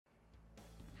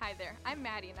Hi there, I'm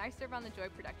Maddie and I serve on the Joy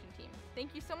production team.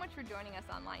 Thank you so much for joining us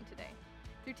online today.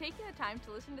 Through taking the time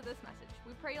to listen to this message,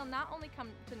 we pray you'll not only come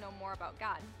to know more about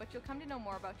God, but you'll come to know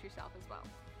more about yourself as well.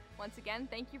 Once again,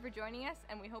 thank you for joining us,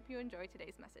 and we hope you enjoy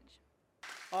today's message.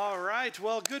 All right,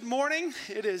 well, good morning.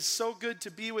 It is so good to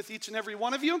be with each and every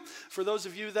one of you. For those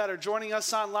of you that are joining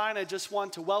us online, I just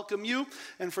want to welcome you.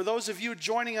 And for those of you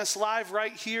joining us live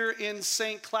right here in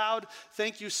St. Cloud,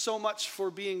 thank you so much for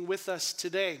being with us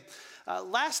today.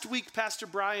 Last week, Pastor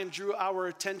Brian drew our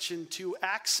attention to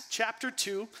Acts chapter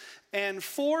 2 and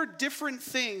 4 different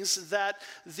things that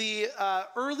the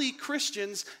early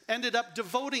Christians ended up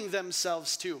devoting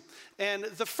themselves to. And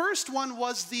the first one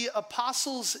was the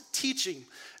apostles' teaching.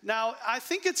 Now, I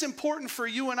think it's important for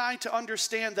you and I to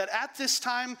understand that at this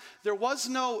time, there was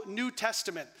no New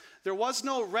Testament. There was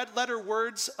no red letter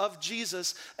words of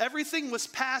Jesus. Everything was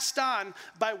passed on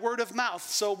by word of mouth.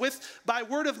 So by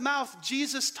word of mouth,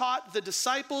 Jesus taught the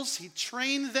disciples, he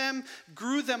trained them,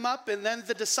 grew them up, and then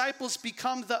the disciples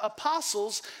become the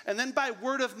apostles. And then by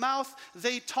word of mouth,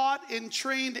 they taught and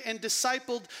trained and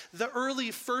discipled the early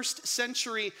first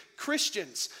century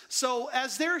Christians. So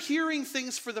as they're hearing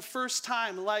things for the first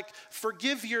time, like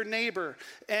forgive your neighbor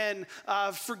and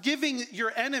forgiving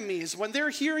your enemies, when they're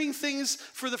hearing things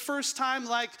for the first time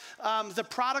like the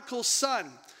prodigal son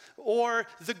or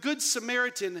the Good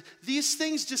Samaritan, these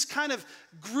things just kind of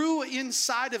grew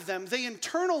inside of them. They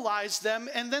internalized them,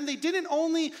 and then they didn't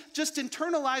only just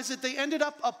internalize it, they ended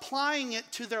up applying it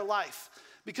to their life,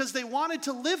 because they wanted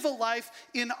to live a life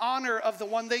in honor of the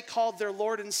one they called their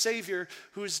Lord and Savior,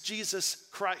 who is Jesus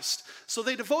Christ. So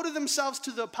they devoted themselves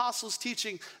to the apostles'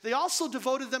 teaching. They also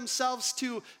devoted themselves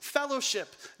to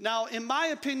fellowship. Now, in my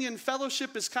opinion,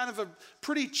 fellowship is kind of a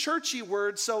pretty churchy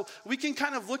word, so we can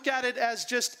kind of look at it as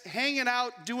just hanging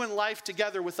out, doing life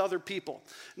together with other people.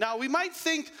 Now, we might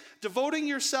think devoting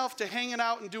yourself to hanging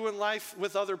out and doing life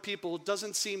with other people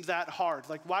doesn't seem that hard.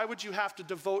 Like, why would you have to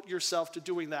devote yourself to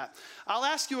doing that? I'll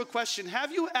ask you a question.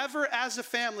 Have you ever, as a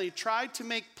family, tried to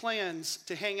make plans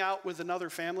to hang out with another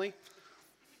family?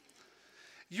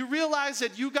 You realize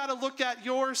that you got to look at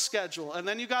your schedule, and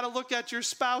then you got to look at your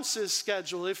spouse's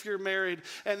schedule if you're married,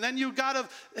 and then you got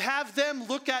to have them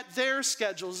look at their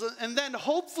schedules, and then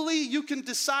hopefully you can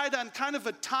decide on kind of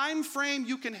a time frame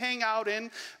you can hang out in,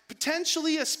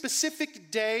 potentially a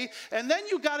specific day, and then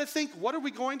you got to think, what are we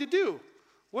going to do?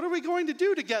 What are we going to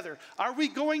do together? Are we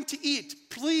going to eat?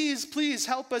 Please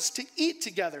help us to eat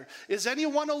together. Is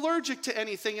anyone allergic to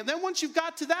anything? And then once you've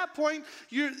got to that point,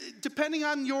 depending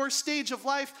on your stage of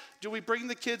life, do we bring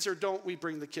the kids or don't we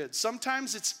bring the kids?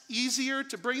 Sometimes it's easier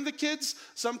to bring the kids.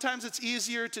 Sometimes it's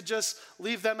easier to just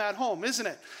leave them at home, isn't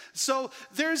it? So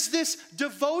there's this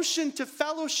devotion to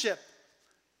fellowship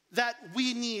that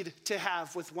we need to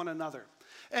have with one another.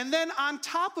 And then on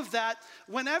top of that,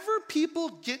 whenever people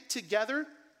get together,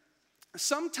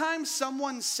 sometimes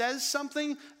someone says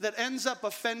something that ends up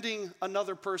offending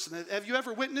another person. Have you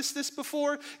ever witnessed this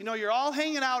before? You know, you're all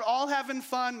hanging out, all having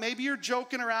fun, maybe you're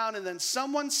joking around, and then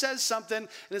someone says something, and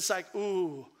it's like,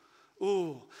 ooh.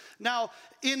 Now,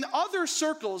 in other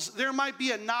circles, there might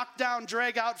be a knockdown,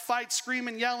 drag-out fight,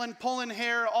 screaming, yelling, pulling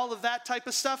hair, all of that type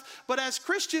of stuff. But as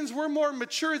Christians, we're more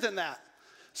mature than that.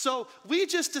 So we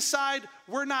just decide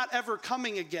we're not ever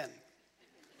coming again.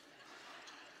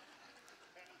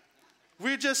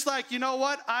 We're just like, you know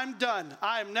what? I'm done.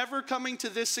 I'm never coming to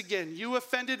this again. You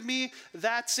offended me.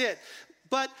 That's it.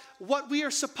 But what we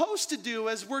are supposed to do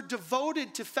as we're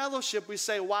devoted to fellowship, we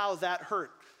say, wow, that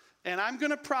hurt. And I'm going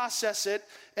to process it,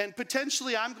 and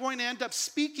potentially I'm going to end up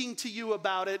speaking to you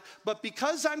about it. But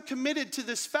because I'm committed to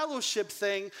this fellowship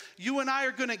thing, you and I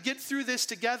are going to get through this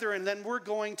together, and then we're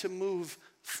going to move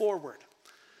forward.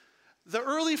 The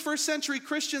early first century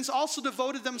Christians also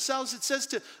devoted themselves, it says,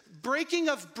 to breaking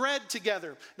of bread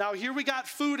together. Now here we got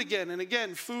food again, and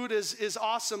again, food is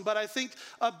awesome, but I think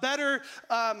a better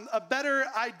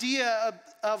idea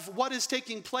of what is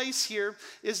taking place here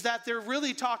is that they're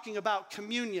really talking about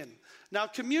communion. Now,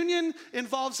 communion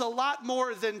involves a lot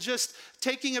more than just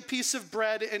taking a piece of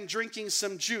bread and drinking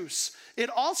some juice. It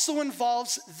also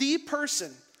involves the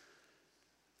person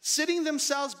sitting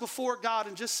themselves before God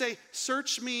and just say,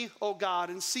 search me, O God,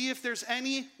 and see if there's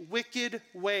any wicked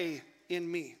way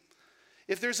in me.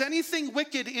 If there's anything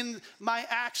wicked in my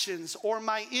actions or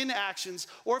my inactions,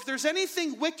 or if there's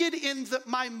anything wicked in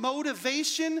my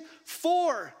motivation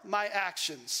for my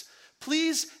actions,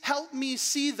 please help me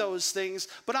see those things.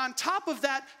 But on top of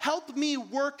that, help me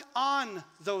work on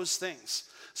those things.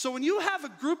 So when you have a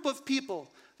group of people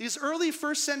these early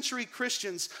first century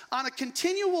Christians, on a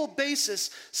continual basis,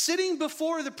 sitting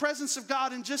before the presence of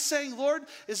God and just saying, Lord,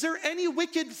 is there any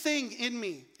wicked thing in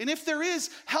me? And if there is,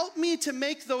 help me to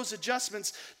make those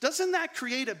adjustments. Doesn't that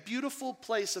create a beautiful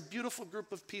place, a beautiful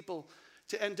group of people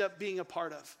to end up being a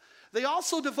part of? They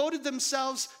also devoted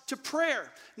themselves to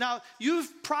prayer. Now, you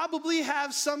probably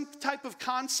have some type of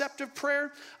concept of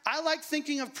prayer. I like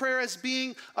thinking of prayer as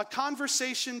being a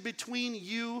conversation between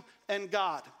you and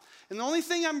God. And the only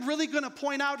thing I'm really going to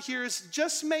point out here is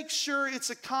just make sure it's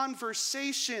a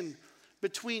conversation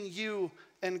between you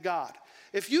and God.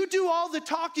 If you do all the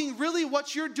talking, really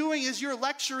what you're doing is you're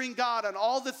lecturing God on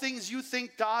all the things you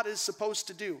think God is supposed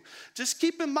to do. Just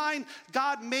keep in mind,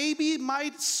 God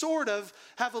might sort of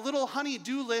have a little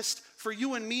honey-do list for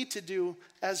you and me to do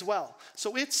as well.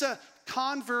 So it's a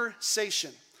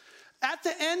conversation. At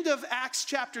the end of Acts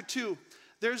chapter 2,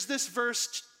 there's this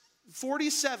verse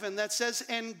 47 that says,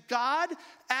 and God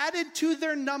added to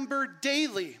their number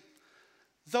daily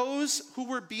those who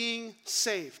were being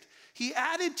saved. He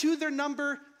added to their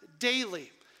number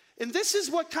daily. And this is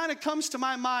what kind of comes to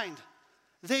my mind.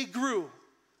 They grew.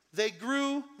 They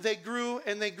grew, they grew,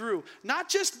 and they grew. Not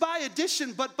just by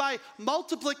addition, but by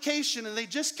multiplication. And they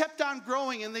just kept on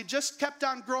growing, and they just kept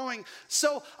on growing.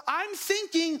 So I'm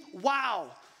thinking, wow,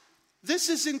 this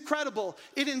is incredible.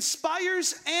 It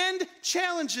inspires and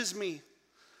challenges me.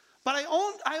 But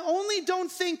I only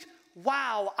don't think,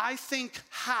 wow, I think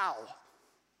how.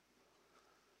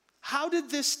 How did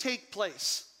this take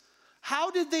place? How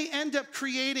did they end up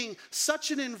creating such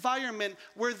an environment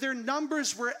where their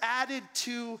numbers were added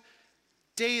to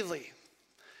daily?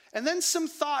 And then some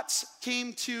thoughts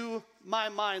came to my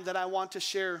mind that I want to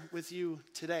share with you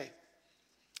today.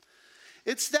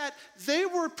 It's that they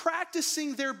were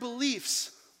practicing their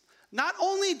beliefs, not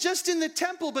only just in the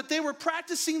temple, but they were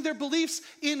practicing their beliefs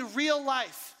in real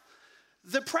life.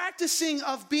 The practicing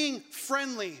of being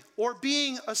friendly or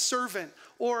being a servant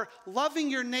or loving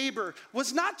your neighbor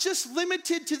was not just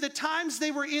limited to the times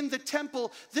they were in the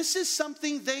temple. This is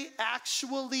something they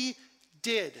actually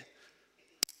did.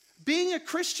 Being a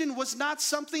Christian was not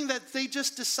something that they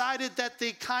just decided that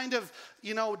they kind of,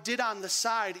 did on the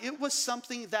side. It was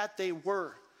something that they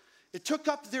were. It took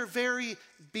up their very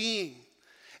being.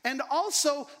 And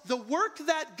also, the work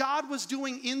that God was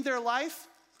doing in their life,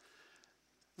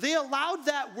 they allowed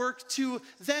that work to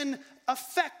then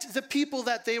affect the people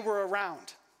that they were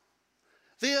around.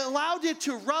 They allowed it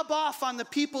to rub off on the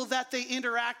people that they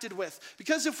interacted with.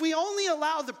 Because if we only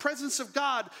allow the presence of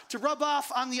God to rub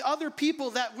off on the other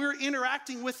people that we're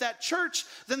interacting with at church,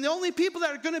 then the only people that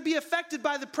are going to be affected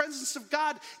by the presence of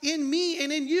God in me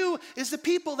and in you is the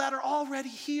people that are already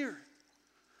here.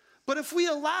 But if we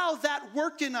allow that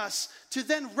work in us to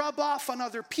then rub off on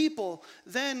other people,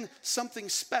 then something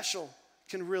special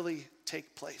can really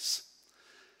take place.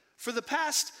 For the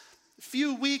past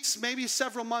few weeks, maybe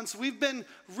several months, we've been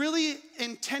really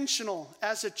intentional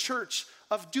as a church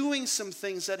of doing some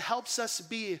things that helps us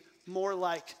be more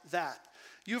like that.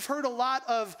 You've heard a lot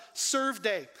of Serve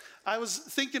Day. I was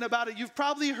thinking about it. You've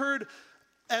probably heard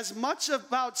as much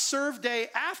about Serve Day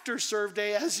after Serve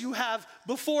Day as you have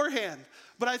beforehand.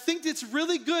 But I think it's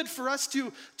really good for us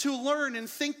to learn and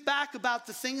think back about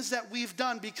the things that we've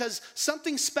done, because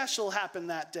something special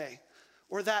happened that day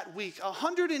or that week.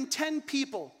 110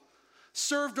 people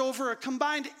served over a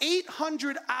combined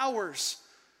 800 hours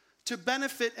to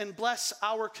benefit and bless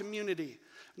our community.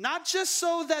 Not just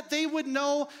so that they would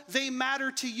know they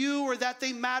matter to you or that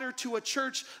they matter to a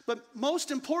church, but most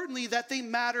importantly, that they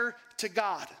matter to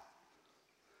God.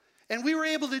 And we were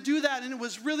able to do that, and it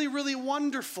was really, really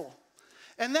wonderful.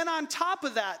 And then on top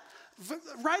of that,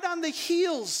 right on the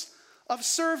heels of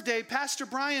Serve Day, Pastor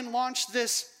Brian launched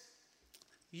this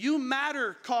You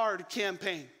Matter card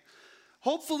campaign.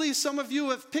 Hopefully some of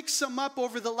you have picked some up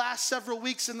over the last several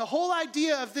weeks. And the whole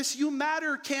idea of this You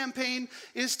Matter campaign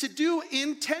is to do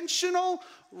intentional,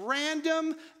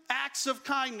 random acts of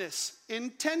kindness.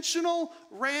 Intentional,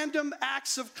 random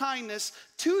acts of kindness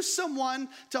to someone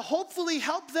to hopefully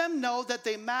help them know that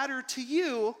they matter to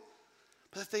you,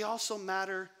 but that they also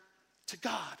matter to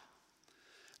God.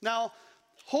 Now,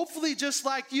 hopefully, just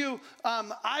like you,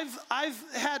 I've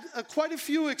had quite a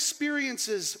few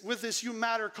experiences with this You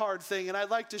Matter card thing, and I'd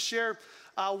like to share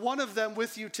one of them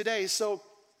with you today. So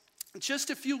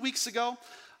just a few weeks ago,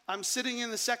 I'm sitting in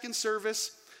the second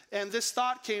service, and this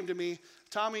thought came to me,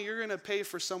 Tommy, you're going to pay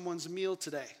for someone's meal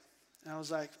today. And I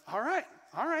was like, all right.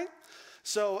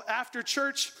 So after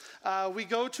church, we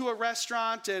go to a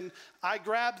restaurant, and I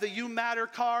grab the You Matter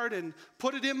card and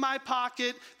put it in my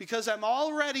pocket because I'm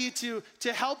all ready to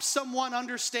help someone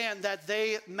understand that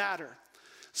they matter.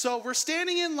 So we're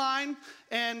standing in line,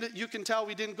 and you can tell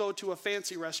we didn't go to a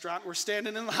fancy restaurant. We're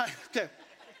standing in line. Okay.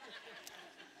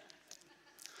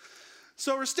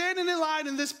 So we're standing in line,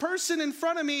 and this person in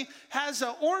front of me has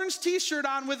an orange t-shirt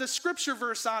on with a scripture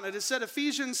verse on it. It said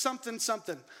Ephesians something,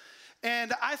 something.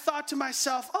 And I thought to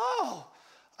myself, oh,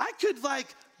 I could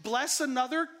bless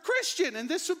another Christian, and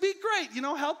this would be great.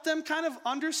 Help them kind of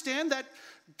understand that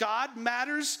God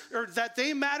matters, or that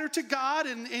they matter to God,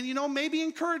 and maybe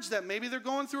encourage them. Maybe they're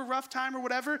going through a rough time or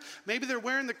whatever. Maybe they're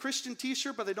wearing the Christian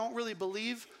t-shirt, but they don't really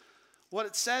believe what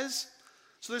it says.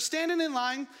 So they're standing in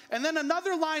line, and then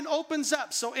another line opens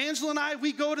up. So Angela and I,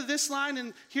 we go to this line,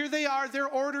 and here they are. They're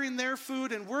ordering their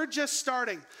food, and we're just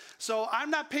starting. So I'm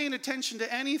not paying attention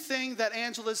to anything that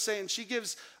Angela's saying. She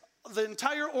gives the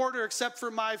entire order except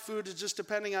for my food, is just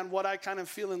depending on what I kind of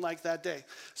feeling like that day.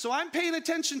 So I'm paying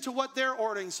attention to what they're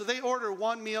ordering. So they order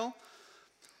 1 meal,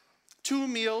 2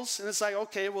 meals, and it's like,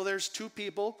 okay, well, there's 2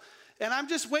 people. And I'm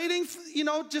just waiting,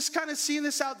 just kind of seeing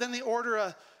this out. Then they order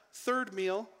a 3rd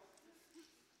meal.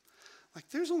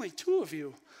 There's only 2 of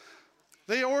you.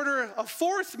 They order a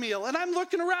 4th meal, and I'm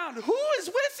looking around. Who is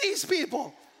with these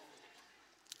people?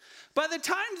 By the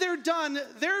time they're done,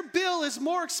 their bill is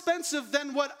more expensive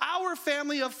than what our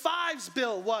family of 5's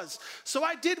bill was. So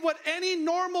I did what any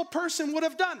normal person would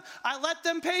have done. I let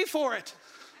them pay for it.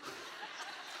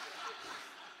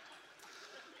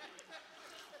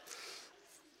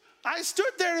 I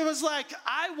stood there and it was like,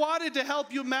 I wanted to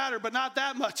help you matter, but not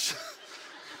that much.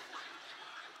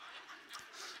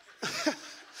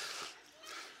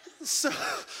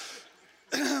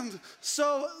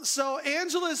 So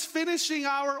Angela's finishing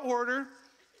our order,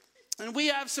 and we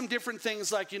have some different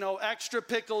things like, extra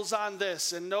pickles on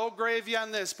this and no gravy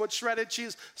on this, put shredded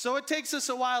cheese. So it takes us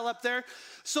a while up there.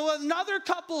 So another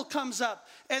couple comes up,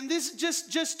 and this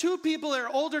just 2 people, they're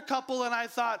an older couple, and I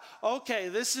thought, okay,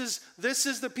 this is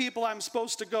the people I'm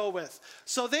supposed to go with.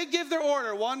 So they give their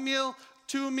order, 1 meal,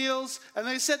 2 meals, and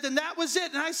they said, then that was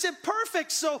it. And I said,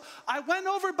 perfect. So I went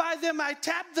over by them, I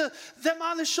tapped them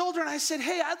on the shoulder, and I said,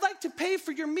 hey, I'd like to pay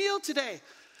for your meal today.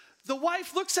 The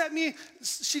wife looks at me,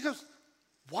 she goes,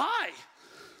 why?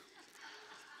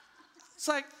 It's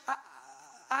like,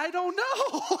 I don't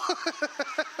know.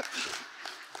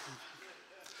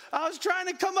 I was trying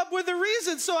to come up with a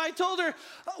reason, so I told her,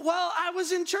 well, I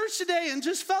was in church today and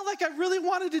just felt like I really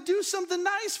wanted to do something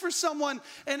nice for someone.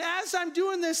 And as I'm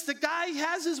doing this, the guy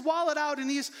has his wallet out and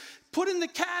he's putting the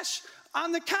cash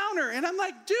on the counter. And I'm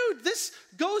like, dude, this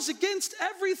goes against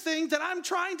everything that I'm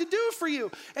trying to do for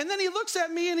you. And then he looks at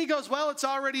me and he goes, well, it's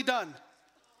already done.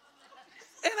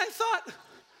 And I thought,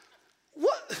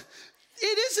 what?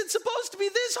 It isn't supposed to be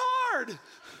this hard.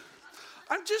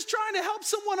 I'm just trying to help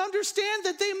someone understand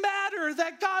that they matter,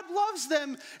 that God loves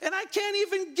them, and I can't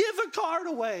even give a card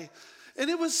away. And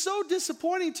it was so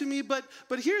disappointing to me, but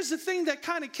here's the thing that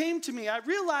kind of came to me. I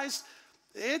realized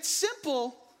it's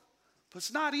simple, but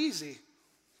it's not easy.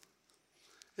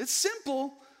 It's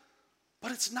simple,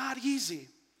 but it's not easy.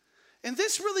 And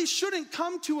this really shouldn't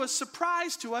come to a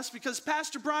surprise to us because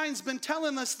Pastor Brian's been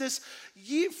telling us this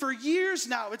for years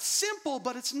now. It's simple,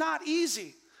 but it's not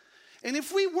easy. And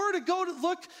if we were to go to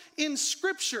look in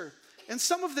Scripture and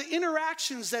some of the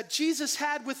interactions that Jesus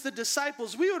had with the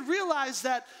disciples, we would realize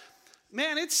that,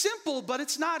 man, it's simple, but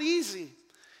it's not easy.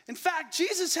 In fact,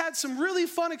 Jesus had some really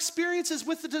fun experiences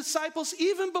with the disciples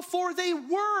even before they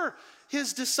were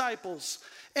his disciples.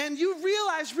 And you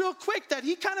realize real quick that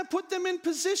he kind of put them in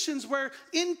positions where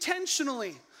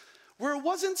intentionally, where it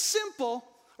wasn't simple,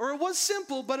 or it was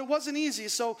simple, but it wasn't easy.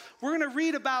 So we're going to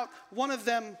read about one of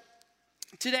them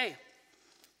today.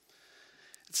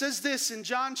 It says this in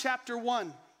John chapter 1.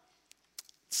 It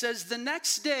says, the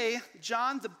next day,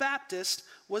 John the Baptist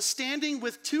was standing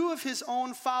with 2 of his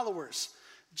own followers.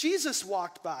 Jesus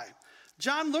walked by.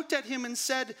 John looked at him and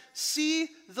said, see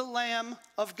the Lamb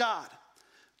of God.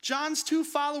 John's 2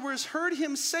 followers heard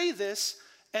him say this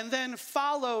and then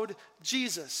followed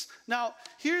Jesus. Now,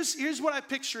 here's what I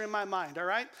picture in my mind, all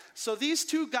right? So these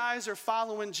 2 guys are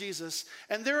following Jesus,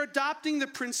 and they're adopting the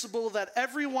principle that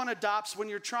everyone adopts when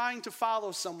you're trying to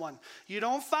follow someone. You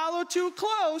don't follow too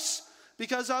close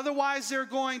because otherwise they're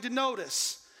going to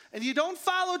notice. And you don't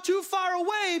follow too far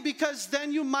away because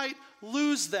then you might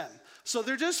lose them. So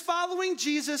they're just following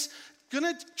Jesus, going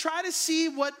to try to see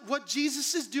what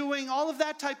Jesus is doing, all of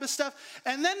that type of stuff.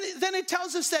 And then it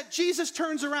tells us that Jesus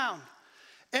turns around.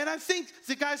 And I think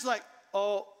the guy's like,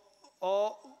 oh,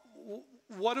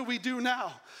 what do we do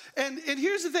now? And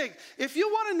here's the thing. If you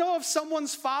want to know if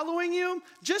someone's following you,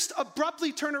 just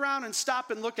abruptly turn around and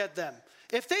stop and look at them.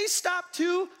 If they stopped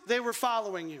too, they were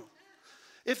following you.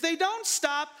 If they don't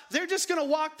stop, they're just going to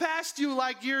walk past you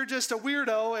like you're just a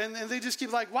weirdo, and they just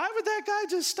keep like, why would that guy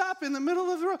just stop in the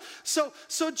middle of the road?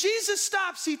 So Jesus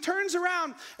stops, he turns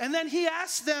around, and then he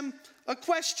asks them a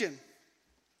question.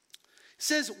 He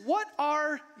says, what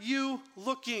are you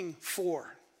looking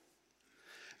for?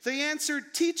 They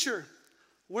answered, Teacher,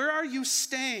 where are you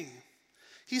staying?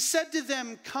 He said to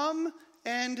them, come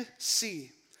and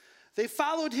see. They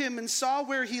followed him and saw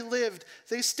where he lived.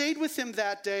 They stayed with him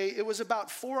that day. It was about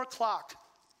 4:00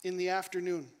 in the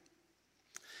afternoon.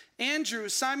 Andrew,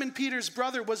 Simon Peter's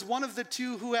brother, was one of the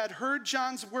two who had heard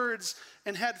John's words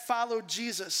and had followed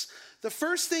Jesus. The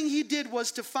first thing he did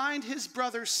was to find his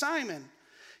brother Simon.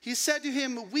 He said to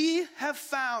him, we have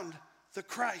found the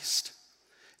Christ.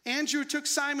 Andrew took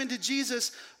Simon to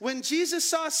Jesus. When Jesus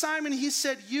saw Simon, he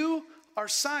said, you are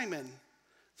Simon,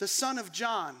 the son of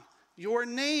John. Your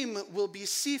name will be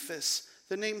Cephas.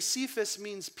 The name Cephas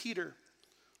means Peter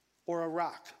or a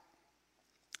rock.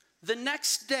 The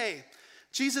next day,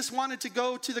 Jesus wanted to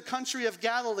go to the country of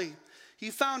Galilee. He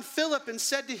found Philip and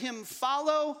said to him,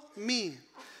 follow me.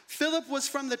 Philip was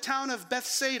from the town of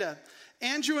Bethsaida.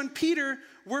 Andrew and Peter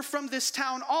were from this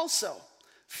town also.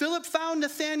 Philip found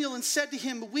Nathanael and said to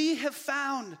him, we have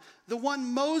found the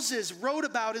one Moses wrote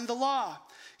about in the law.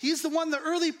 He's the one the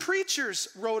early preachers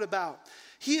wrote about.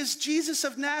 He is Jesus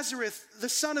of Nazareth, the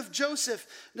son of Joseph.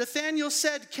 Nathanael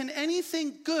said, can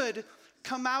anything good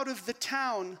come out of the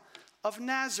town of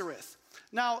Nazareth?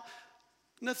 Now,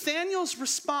 Nathanael's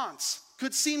response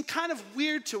could seem kind of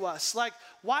weird to us. Like,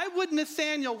 why would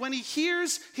Nathanael, when he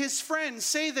hears his friends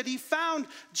say that he found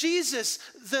Jesus,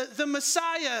 the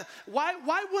Messiah,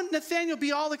 why wouldn't Nathanael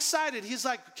be all excited? He's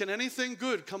like, can anything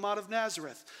good come out of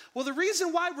Nazareth? Well, the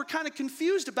reason why we're kind of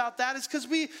confused about that is because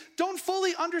we don't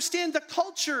fully understand the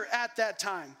culture at that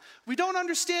time. We don't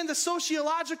understand the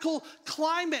sociological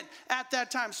climate at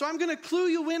that time. So I'm going to clue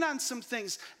you in on some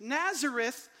things.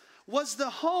 Nazareth was the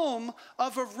home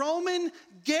of a Roman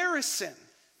garrison.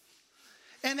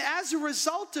 And as a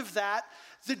result of that,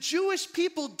 the Jewish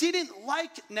people didn't like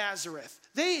Nazareth.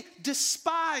 They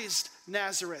despised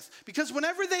Nazareth. Because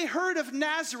whenever they heard of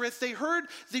Nazareth,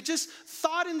 they just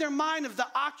thought in their mind of the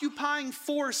occupying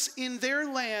force in their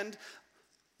land,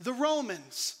 the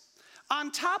Romans.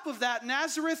 On top of that,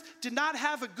 Nazareth did not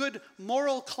have a good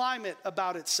moral climate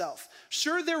about itself.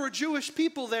 Sure, there were Jewish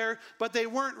people there, but they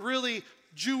weren't really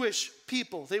Jewish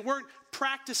people. They weren't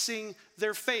practicing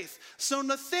their faith. So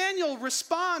Nathanael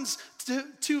responds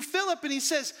to Philip and he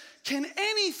says, can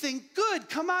anything good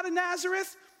come out of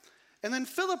Nazareth? And then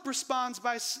Philip responds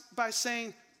by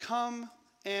saying, come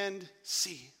and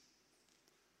see.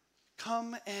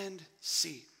 Come and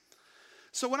see.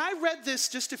 So when I read this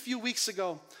just a few weeks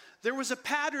ago, there was a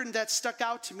pattern that stuck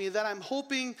out to me that I'm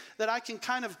hoping that I can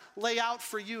kind of lay out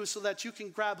for you so that you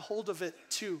can grab hold of it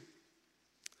too.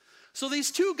 So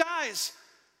these two guys,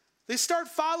 they start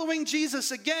following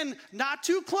Jesus. Again, not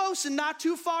too close and not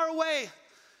too far away.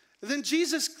 And then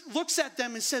Jesus looks at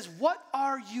them and says, what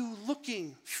are you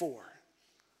looking for?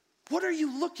 What are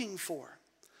you looking for?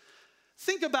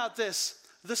 Think about this.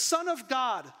 The Son of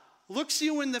God looks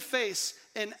you in the face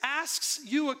and asks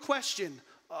you a question.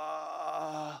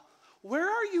 Where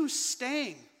are you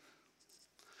staying?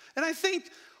 And I think,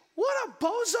 what a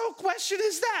bozo question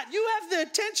is that? You have the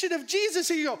attention of Jesus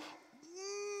and you go,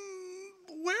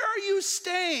 where are you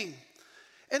staying?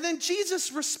 And then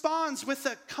Jesus responds with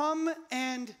a come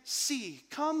and see.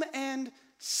 Come and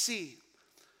see.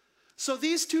 So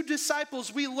these two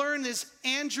disciples we learn is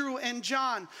Andrew and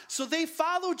John. So they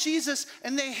follow Jesus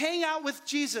and they hang out with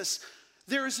Jesus.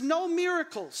 There is no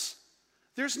miracles.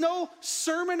 There's no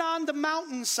sermon on the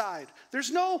mountainside.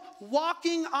 There's no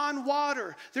walking on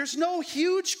water. There's no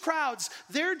huge crowds.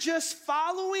 They're just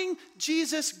following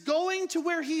Jesus, going to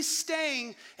where he's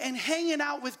staying and hanging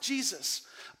out with Jesus.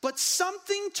 But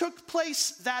something took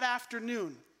place that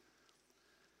afternoon.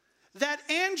 That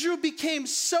Andrew became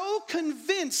so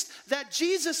convinced that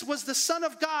Jesus was the Son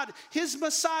of God, his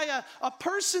Messiah, a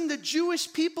person the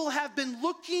Jewish people have been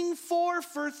looking for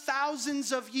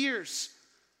thousands of years.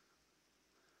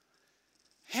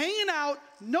 Hanging out,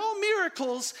 no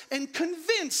miracles, and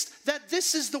convinced that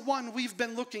this is the one we've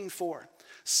been looking for.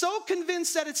 So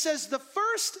convinced that it says the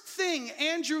first thing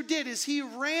Andrew did is he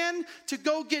ran to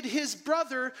go get his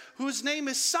brother, whose name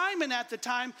is Simon at the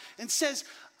time, and says,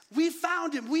 we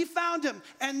found him.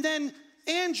 And then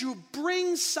Andrew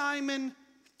brings Simon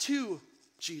to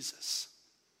Jesus.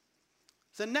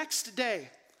 The next day,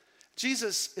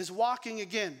 Jesus is walking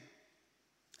again,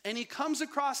 and he comes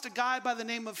across a guy by the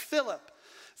name of Philip.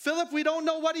 Philip, we don't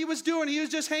know what he was doing. He was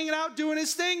just hanging out doing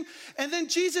his thing. And then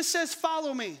Jesus says,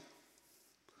 follow me.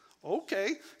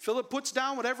 Okay. Philip puts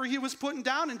down whatever he was putting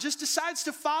down and just decides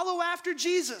to follow after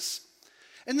Jesus.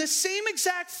 And the same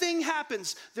exact thing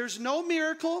happens. There's no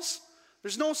miracles.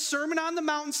 There's no Sermon on the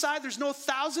Mountainside. There's no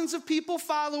thousands of people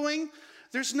following.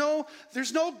 There's no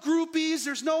groupies.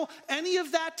 There's no any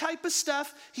of that type of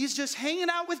stuff. He's just hanging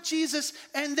out with Jesus.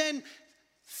 And then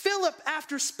Philip,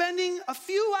 after spending a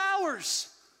few hours,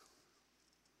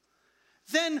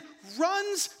 then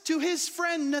runs to his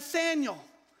friend Nathanael.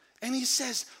 And he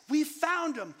says, we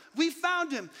found him. We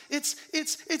found him.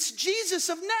 It's Jesus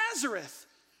of Nazareth.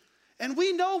 And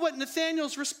we know what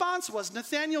Nathanael's response was.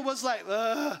 Nathanael was like,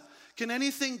 can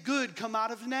anything good come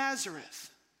out of Nazareth?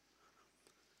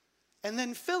 And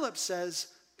then Philip says,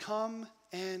 come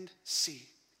and see.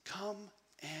 Come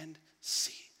and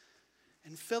see.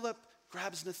 And Philip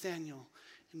grabs Nathanael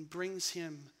and brings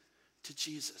him to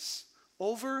Jesus.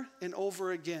 Over and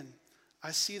over again, I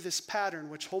see this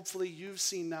pattern, which hopefully you've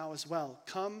seen now as well.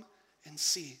 Come and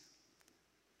see.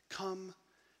 Come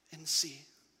and see.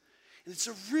 And it's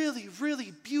a really,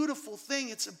 really beautiful thing.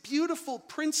 It's a beautiful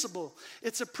principle.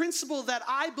 It's a principle that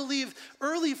I believe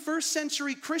early first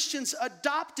century Christians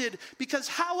adopted, because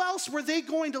how else were they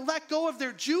going to let go of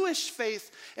their Jewish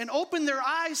faith and open their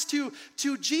eyes to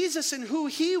Jesus and who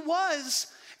he was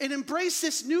and embrace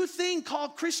this new thing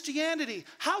called Christianity?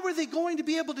 How were they going to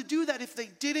be able to do that if they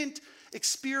didn't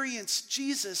experience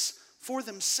Jesus for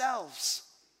themselves?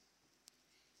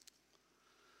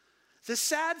 The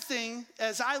sad thing,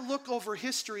 as I look over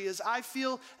history, is I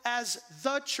feel as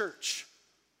the church,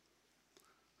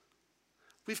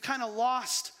 we've kind of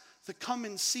lost the come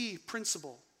and see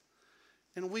principle.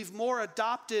 And we've more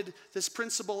adopted this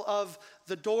principle of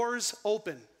the doors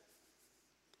open.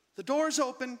 The doors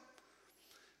open.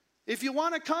 If you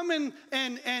want to come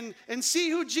and see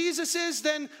who Jesus is,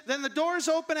 then the door's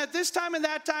open at this time and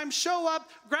that time. Show up,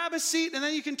 grab a seat, and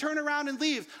then you can turn around and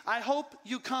leave. I hope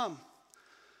you come.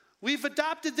 We've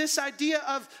adopted this idea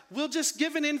of we'll just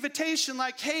give an invitation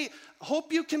like, hey,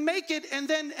 hope you can make it, and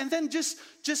then just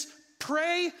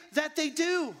pray that they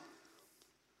do.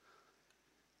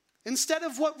 Instead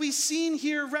of what we've seen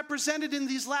here represented in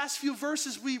these last few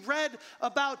verses, we read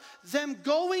about them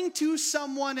going to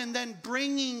someone and then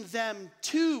bringing them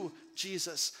to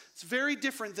Jesus. It's very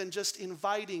different than just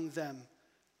inviting them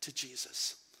to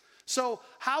Jesus. So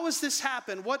how has this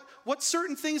happened? What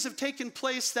certain things have taken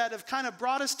place that have kind of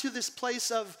brought us to this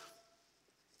place of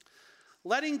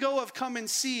letting go of come and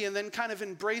see and then kind of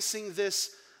embracing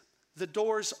this the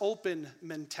doors open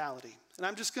mentality? And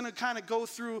I'm just going to kind of go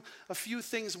through a few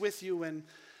things with you, and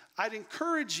I'd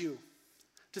encourage you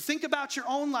to think about your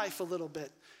own life a little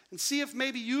bit and see if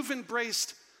maybe you've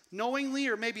embraced knowingly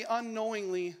or maybe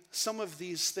unknowingly some of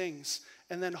these things.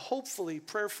 And then hopefully,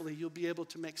 prayerfully, you'll be able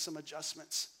to make some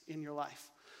adjustments in your life.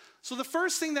 So the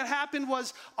first thing that happened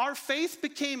was our faith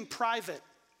became private.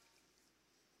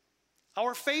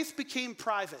 Our faith became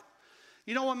private.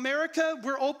 You know, America,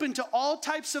 we're open to all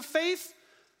types of faith,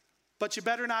 but you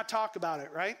better not talk about it,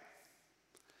 right?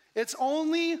 It's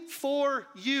only for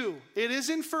you. It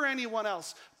isn't for anyone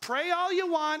else. Pray all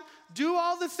you want, do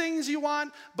all the things you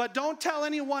want, but don't tell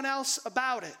anyone else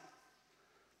about it.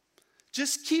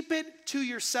 Just keep it to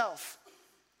yourself.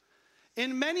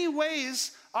 In many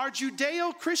ways, our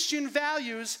Judeo-Christian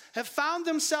values have found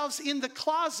themselves in the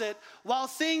closet, while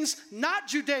things not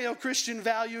Judeo-Christian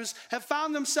values have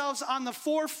found themselves on the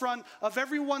forefront of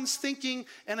everyone's thinking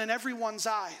and in everyone's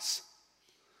eyes.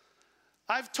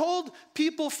 I've told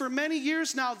people for many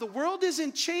years now, the world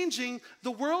isn't changing,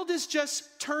 the world is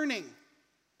just turning.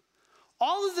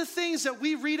 All of the things that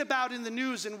we read about in the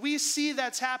news and we see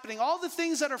that's happening, all the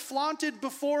things that are flaunted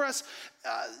before us,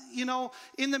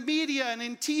 in the media and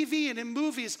in TV and in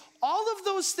movies, all of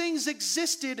those things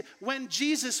existed when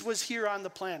Jesus was here on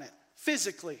the planet,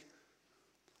 physically.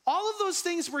 All of those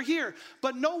things were here,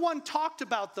 but no one talked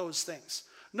about those things.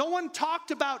 No one talked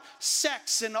about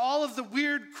sex and all of the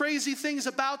weird, crazy things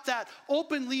about that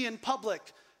openly in public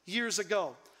years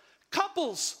ago.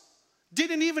 Couples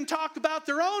didn't even talk about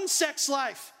their own sex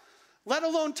life, let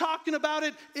alone talking about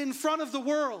it in front of the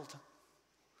world.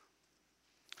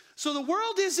 So the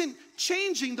world isn't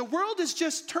changing, the world is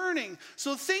just turning.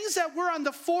 So things that were on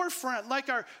the forefront, like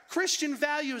our Christian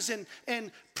values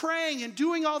and praying and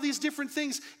doing all these different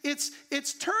things,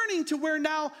 it's turning to where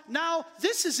now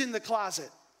this is in the closet.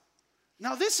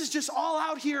 Now this is just all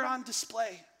out here on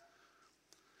display.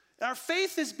 Our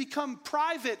faith has become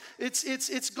private.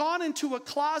 It's gone into a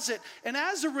closet. And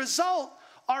as a result,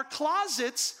 our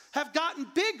closets have gotten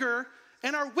bigger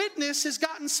and our witness has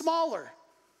gotten smaller.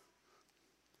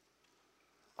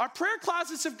 Our prayer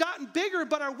closets have gotten bigger,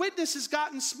 but our witness has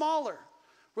gotten smaller.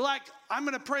 We're like, I'm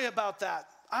going to pray about that.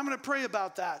 I'm going to pray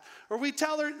about that. Or we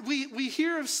tell her, we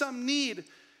hear of some need.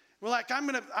 We're like, I'm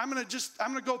going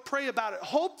to go pray about it.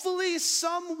 Hopefully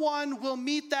someone will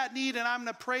meet that need, and I'm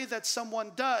going to pray that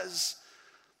someone does.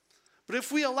 But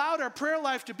if we allowed our prayer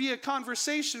life to be a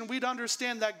conversation, we'd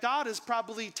understand that God is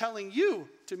probably telling you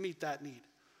to meet that need.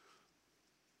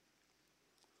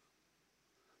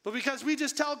 But because we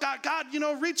just tell God,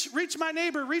 reach my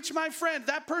neighbor, reach my friend,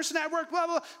 that person at work, blah,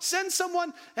 blah, blah, send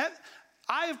someone.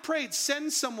 I have prayed,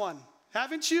 send someone.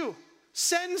 Haven't you?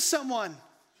 Send someone.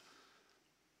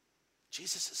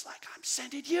 Jesus is like, I'm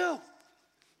sending you.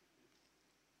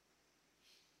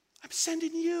 I'm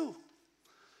sending you.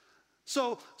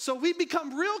 So we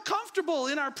become real comfortable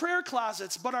in our prayer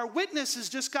closets, but our witness has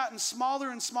just gotten smaller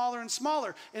and smaller and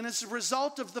smaller. And it's a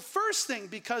result of the first thing,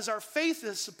 because our faith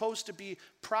is supposed to be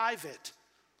private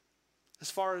as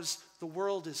far as the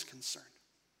world is concerned.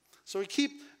 So we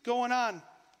keep going on.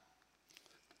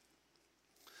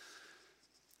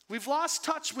 We've lost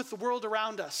touch with the world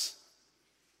around us.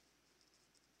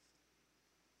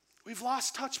 We've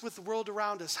lost touch with the world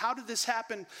around us. How did this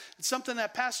happen? It's something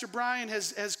that Pastor Brian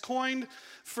has coined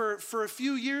for a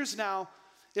few years now.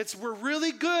 We're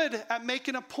really good at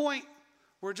making a point.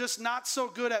 We're just not so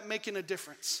good at making a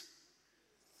difference.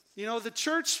 The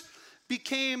church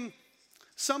became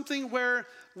something where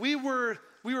we were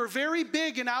very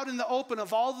big and out in the open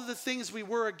of all of the things we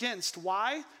were against.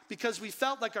 Why? Because we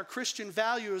felt like our Christian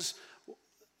values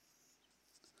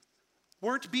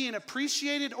weren't being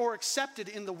appreciated or accepted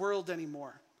in the world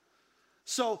anymore.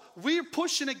 So we're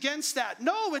pushing against that.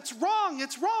 No, it's wrong,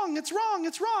 it's wrong, it's wrong,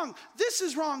 it's wrong. This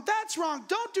is wrong, that's wrong.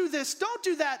 Don't do this, don't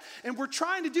do that. And we're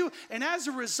trying to do, and as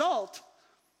a result,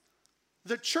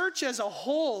 the church as a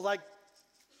whole, like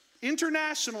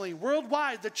internationally,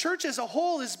 worldwide, the church as a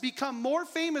whole has become more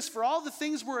famous for all the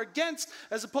things we're against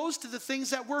as opposed to the things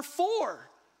that we're for.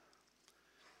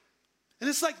 And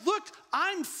it's like, look,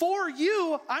 I'm for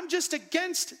you, I'm just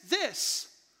against this.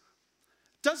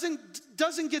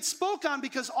 Doesn't get spoke on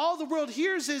because all the world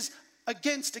hears is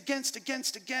against.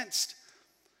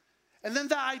 And then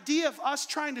the idea of us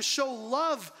trying to show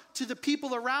love to the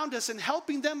people around us and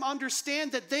helping them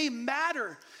understand that they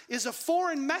matter is a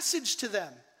foreign message to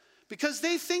them. Because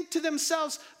they think to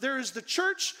themselves, there is the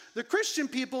church, the Christian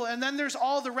people, and then there's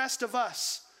all the rest of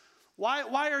us.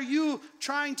 Why are you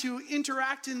trying to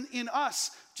interact in us?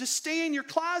 Just stay in your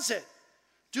closet.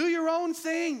 Do your own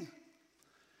thing.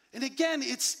 And again,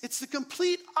 it's the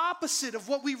complete opposite of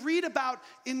what we read about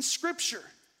in Scripture.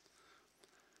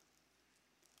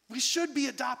 We should be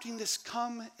adopting this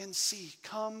come and see,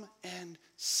 come and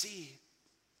see.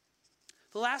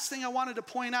 The last thing I wanted to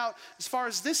point out as far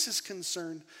as this is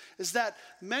concerned is that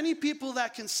many people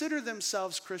that consider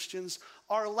themselves Christians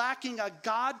are lacking a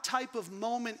God type of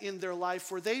moment in their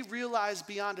life where they realize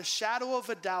beyond a shadow of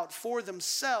a doubt for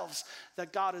themselves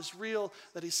that God is real,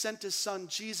 that He sent His Son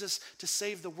Jesus to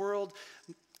save the world,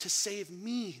 to save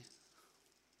me.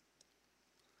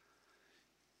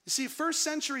 You see, first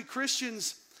century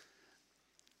Christians,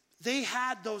 they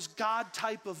had those God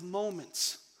type of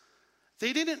moments.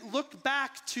 They didn't look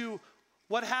back to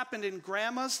what happened in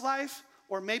grandma's life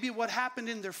or maybe what happened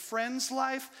in their friend's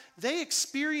life. They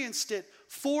experienced it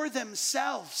for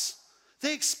themselves.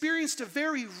 They experienced a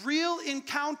very real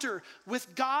encounter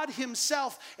with God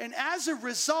Himself. And as a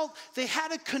result, they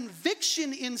had a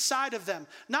conviction inside of them.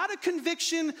 Not a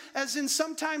conviction as in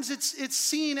sometimes it's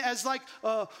seen as like,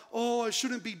 I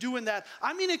shouldn't be doing that.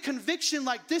 I mean a conviction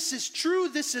like this is true,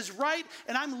 this is right,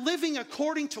 and I'm living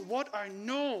according to what I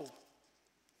know.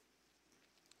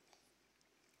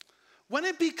 When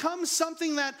it becomes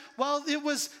something that, it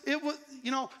was,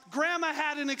 grandma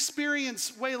had an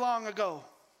experience way long ago.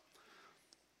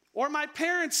 Or my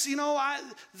parents,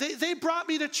 they brought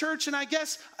me to church and I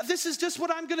guess this is just what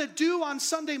I'm going to do on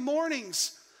Sunday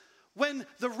mornings. When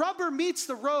the rubber meets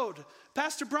the road,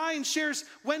 Pastor Brian shares,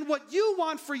 when what you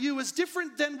want for you is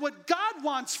different than what God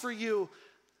wants for you,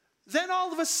 then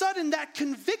all of a sudden that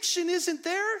conviction isn't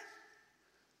there.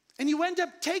 And you end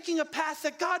up taking a path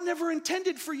that God never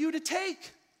intended for you to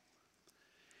take.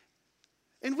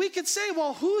 And we could say,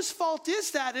 well, whose fault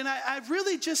is that? And I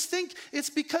really just think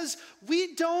it's because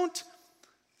we don't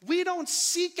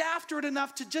seek after it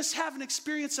enough to just have an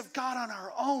experience of God on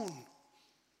our own.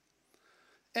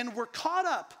 And we're caught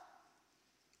up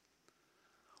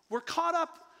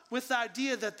with the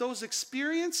idea that those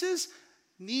experiences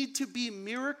need to be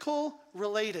miracle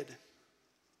related.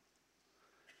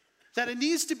 That it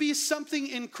needs to be something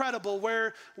incredible,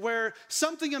 where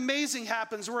something amazing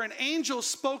happens, where an angel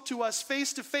spoke to us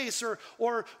face to face,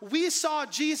 or we saw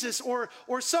Jesus, or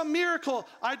some miracle.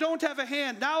 I don't have a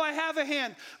hand, now I have a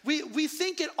hand. We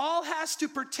think it all has to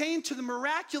pertain to the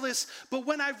miraculous, but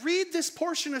when I read this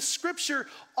portion of Scripture,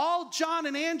 all John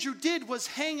and Andrew did was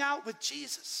hang out with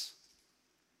Jesus.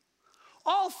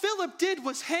 All Philip did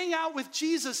was hang out with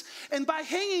Jesus. And by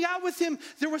hanging out with him,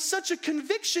 there was such a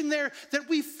conviction there that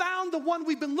we found the one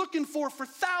we've been looking for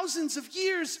thousands of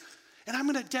years. And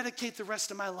I'm going to dedicate the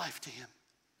rest of my life to him.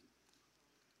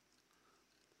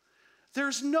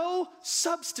 There's no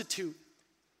substitute.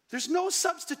 There's no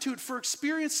substitute for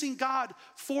experiencing God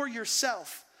for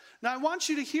yourself. Now I want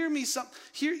you to hear me.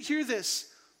 Hear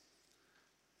this.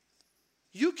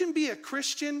 You can be a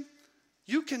Christian.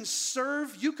 You can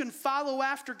serve, you can follow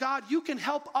after God, you can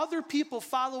help other people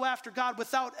follow after God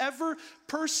without ever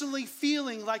personally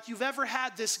feeling like you've ever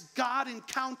had this God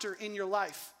encounter in your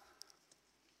life.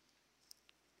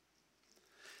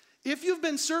 If you've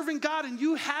been serving God and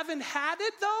you haven't had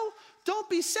it though, don't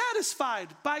be satisfied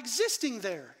by existing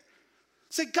there.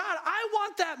 Say, God, I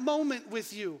want that moment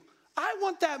with you. I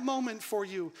want that moment for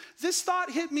you. This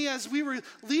thought hit me as we were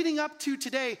leading up to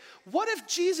today. What if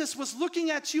Jesus was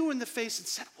looking at you in the face and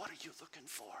said, what are you looking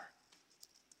for?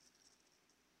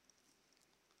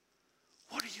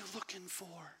 What are you looking for?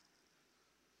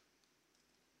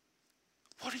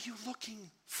 What are you looking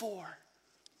for?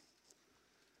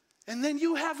 And then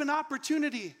you have an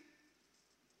opportunity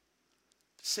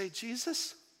to say,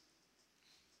 Jesus,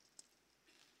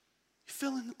 you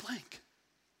fill in the blank.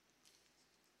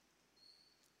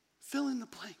 Fill in the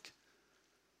blank.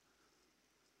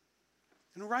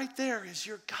 And right there is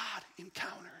your God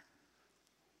encounter.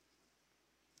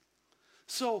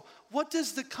 So, what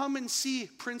does the come and see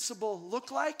principle look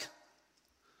like?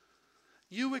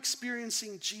 You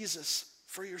experiencing Jesus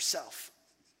for yourself.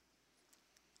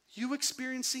 You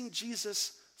experiencing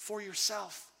Jesus for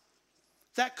yourself.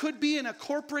 That could be in a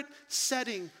corporate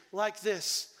setting like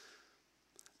this.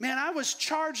 Man, I was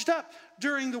charged up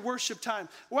during the worship time.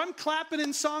 Well, I'm clapping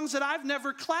in songs that I've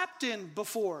never clapped in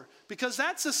before, because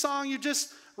that's a song you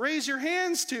just raise your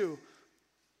hands to.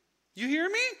 You hear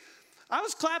me? I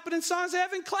was clapping in songs I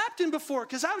haven't clapped in before,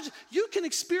 because you can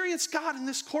experience God in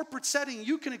this corporate setting.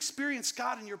 You can experience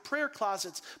God in your prayer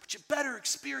closets, but you better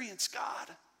experience God.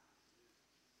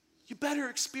 You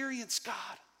better experience God.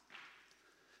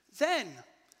 Then,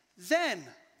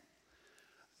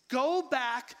 go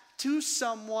back to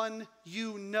someone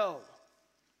you know.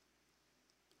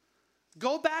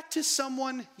 Go back to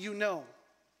someone you know.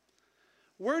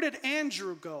 Where did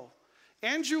Andrew go?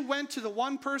 Andrew went to the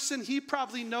one person he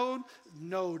probably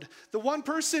knowed. The one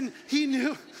person he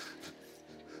knew.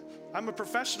 I'm a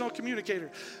professional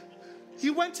communicator. He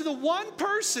went to the one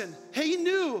person he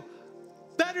knew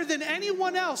better than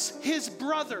anyone else, his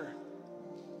brother.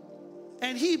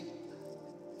 And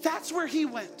that's where he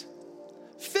went.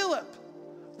 Philip,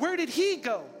 where did he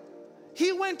go?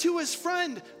 He went to his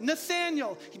friend,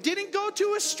 Nathanael. He didn't go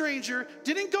to a stranger,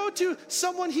 didn't go to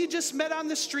someone he just met on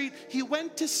the street. He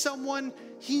went to someone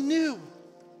he knew.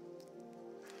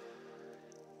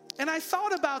 And I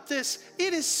thought about this.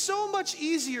 It is so much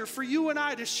easier for you and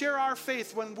I to share our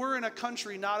faith when we're in a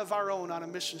country not of our own on a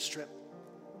mission trip.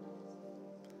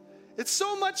 It's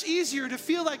so much easier to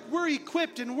feel like we're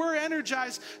equipped and we're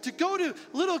energized to go to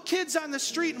little kids on the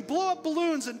street and blow up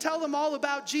balloons and tell them all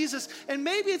about Jesus. And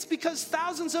maybe it's because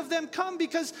thousands of them come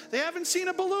because they haven't seen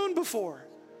a balloon before.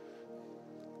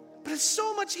 But it's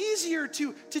so much easier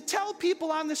to tell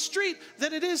people on the street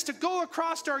than it is to go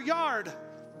across our yard.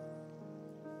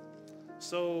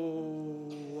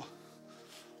 So,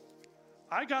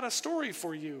 I got a story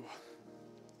for you.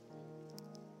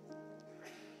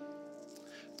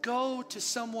 Go to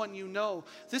someone you know.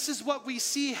 This is what we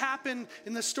see happen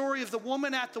in the story of the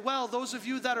woman at the well. Those of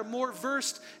you that are more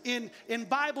versed in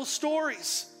Bible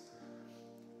stories.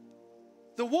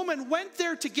 The woman went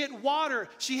there to get water.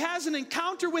 She has an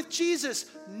encounter with Jesus.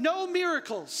 No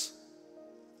miracles.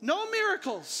 No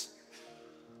miracles.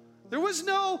 There was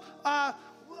no,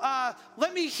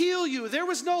 let me heal you. There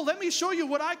was no, let me show you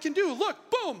what I can do. Look,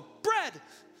 boom, bread.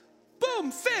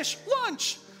 Boom, fish,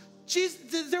 lunch.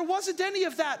 There wasn't any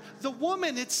of that. The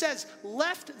woman, it says,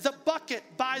 left the bucket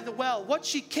by the well. What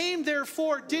she came there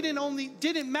for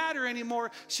didn't matter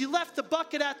anymore. She left the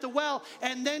bucket at the well,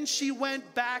 and then she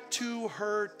went back to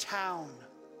her town.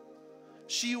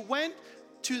 She went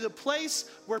to the place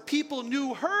where people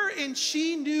knew her and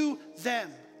she knew them.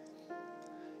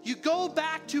 You go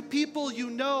back to people you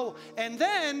know, and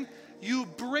then you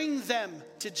bring them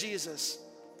to Jesus.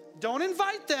 Don't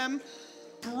invite them,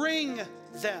 bring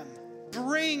them.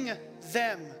 bring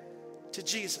them to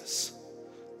Jesus.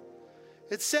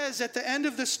 It says at the end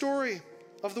of the story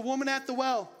of the woman at the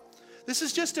well, this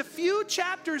is just a few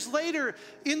chapters later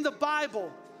in the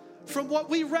Bible from what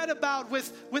we read about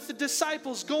with the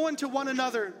disciples going to one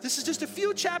another. This is just a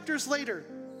few chapters later.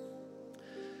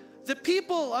 The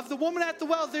people of the woman at the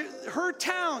well, her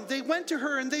town, they went to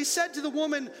her and they said to the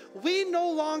woman, "We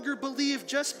no longer believe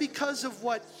just because of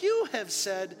what you have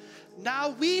said. Now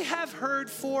we have heard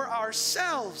for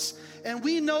ourselves, and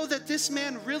we know that this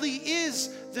man really is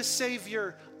the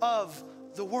Savior of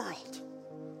the world."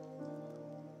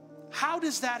 How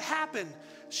does that happen?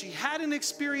 She had an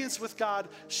experience with God.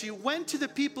 She went to the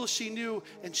people she knew,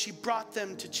 and she brought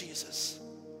them to Jesus.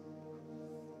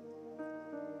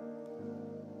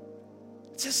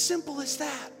 It's as simple as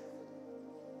that.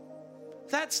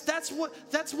 That's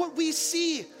what we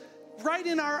see right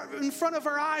in front of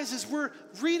our eyes as we're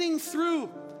reading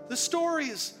through the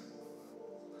stories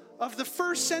of the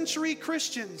first century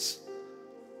Christians.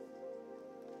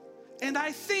 And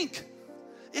I think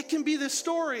it can be the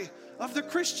story of the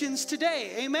Christians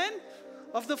today, amen?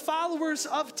 Of the followers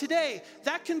of today.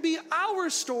 That can be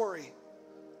our story,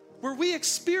 where we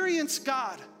experience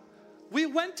God. We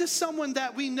went to someone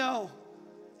that we know,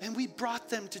 and we brought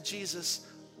them to Jesus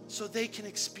so they can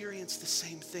experience the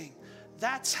same thing.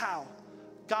 That's how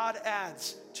God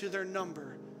adds to their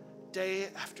number day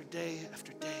after day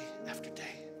after day after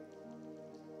day.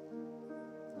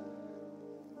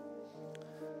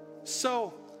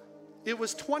 So, it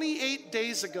was 28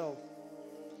 days ago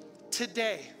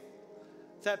today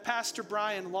that Pastor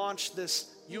Brian launched this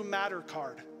You Matter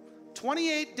card.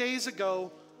 28 days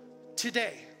ago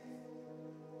today.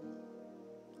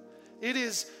 It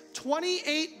is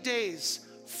 28 days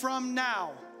from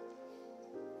now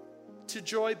to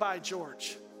Joy by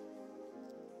George.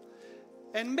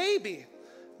 And maybe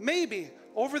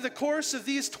over the course of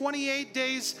these 28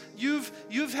 days,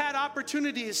 you've had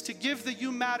opportunities to give the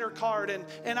You Matter card,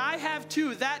 and I have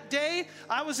too. That day,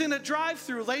 I was in a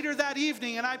drive-thru later that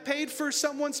evening, and I paid for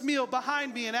someone's meal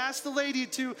behind me and asked the lady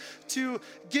to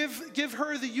give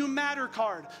her the You Matter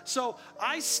card. So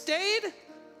I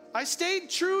stayed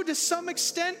true to some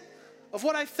extent of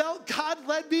what I felt God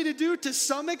led me to do to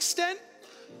some extent.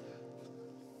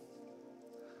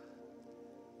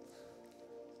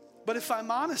 But if I'm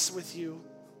honest with you,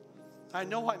 I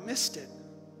know I missed it.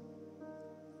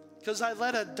 Because I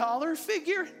let a dollar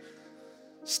figure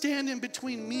stand in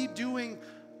between me doing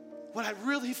what I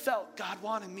really felt God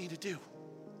wanted me to do.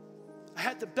 I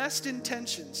had the best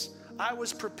intentions. I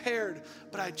was prepared,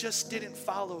 but I just didn't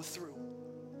follow through.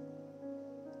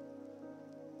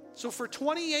 So for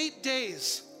 28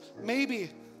 days,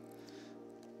 maybe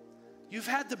you've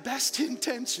had the best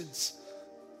intentions.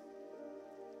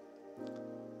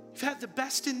 You've had the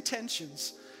best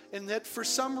intentions, and that for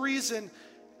some reason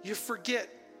you forget,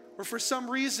 or for some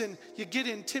reason you get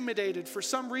intimidated, for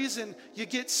some reason you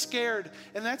get scared,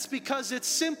 and that's because it's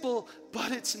simple,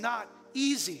 but it's not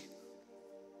easy.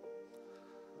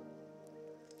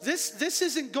 This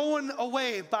isn't going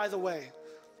away, by the way.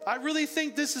 I really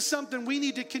think this is something we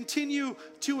need to continue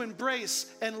to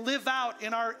embrace and live out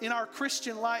in our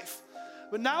Christian life.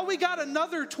 But now we got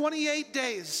another 28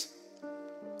 days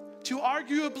to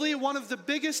arguably one of the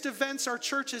biggest events our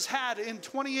church has had in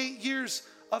 28 years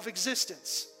of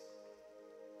existence.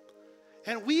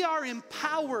 And we are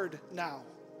empowered now.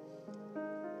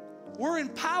 We're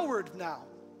empowered now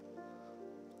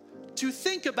to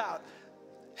think about,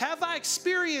 have I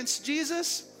experienced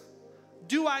Jesus?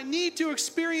 Do I need to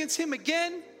experience him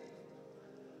again?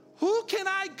 Who can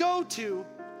I go to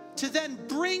then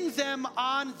bring them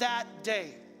on that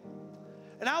day?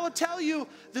 And I will tell you,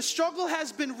 the struggle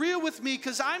has been real with me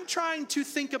because I'm trying to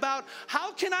think about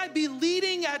how can I be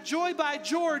leading at Joy by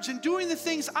George and doing the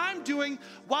things I'm doing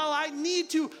while I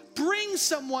need to bring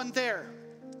someone there.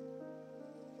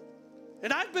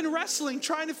 And I've been wrestling,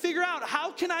 trying to figure out,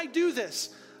 how can I do this?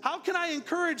 How can I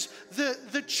encourage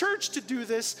the church to do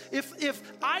this if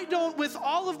I don't, with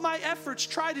all of my efforts,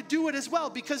 try to do it as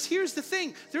well? Because here's the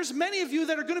thing, there's many of you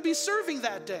that are going to be serving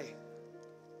that day.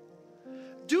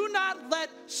 Do not let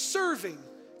serving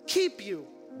keep you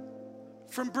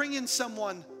from bringing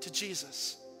someone to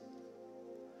Jesus.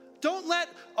 Don't let,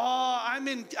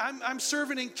 I'm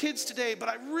serving in kids today, but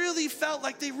I really felt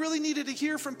like they really needed to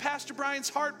hear from Pastor Brian's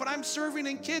heart, but I'm serving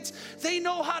in kids. They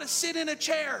know how to sit in a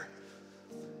chair.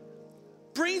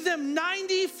 Bring them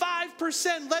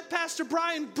 95%. Let Pastor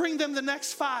Brian bring them the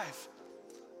next 5.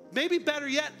 Maybe better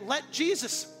yet, let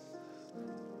Jesus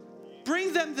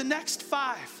bring them the next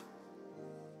 5.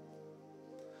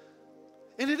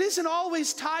 And it isn't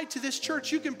always tied to this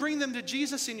church. You can bring them to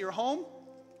Jesus in your home.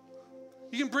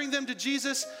 You can bring them to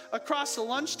Jesus across the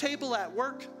lunch table at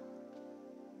work.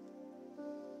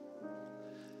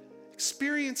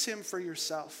 Experience him for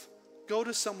yourself. Go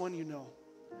to someone you know.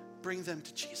 Bring them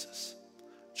to Jesus.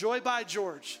 Joy by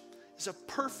George is a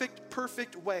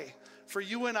perfect way for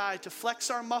you and I to flex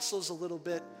our muscles a little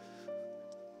bit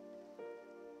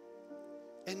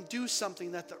and do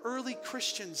something that the early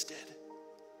Christians did.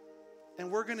 And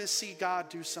we're going to see God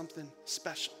do something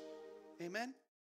special. Amen.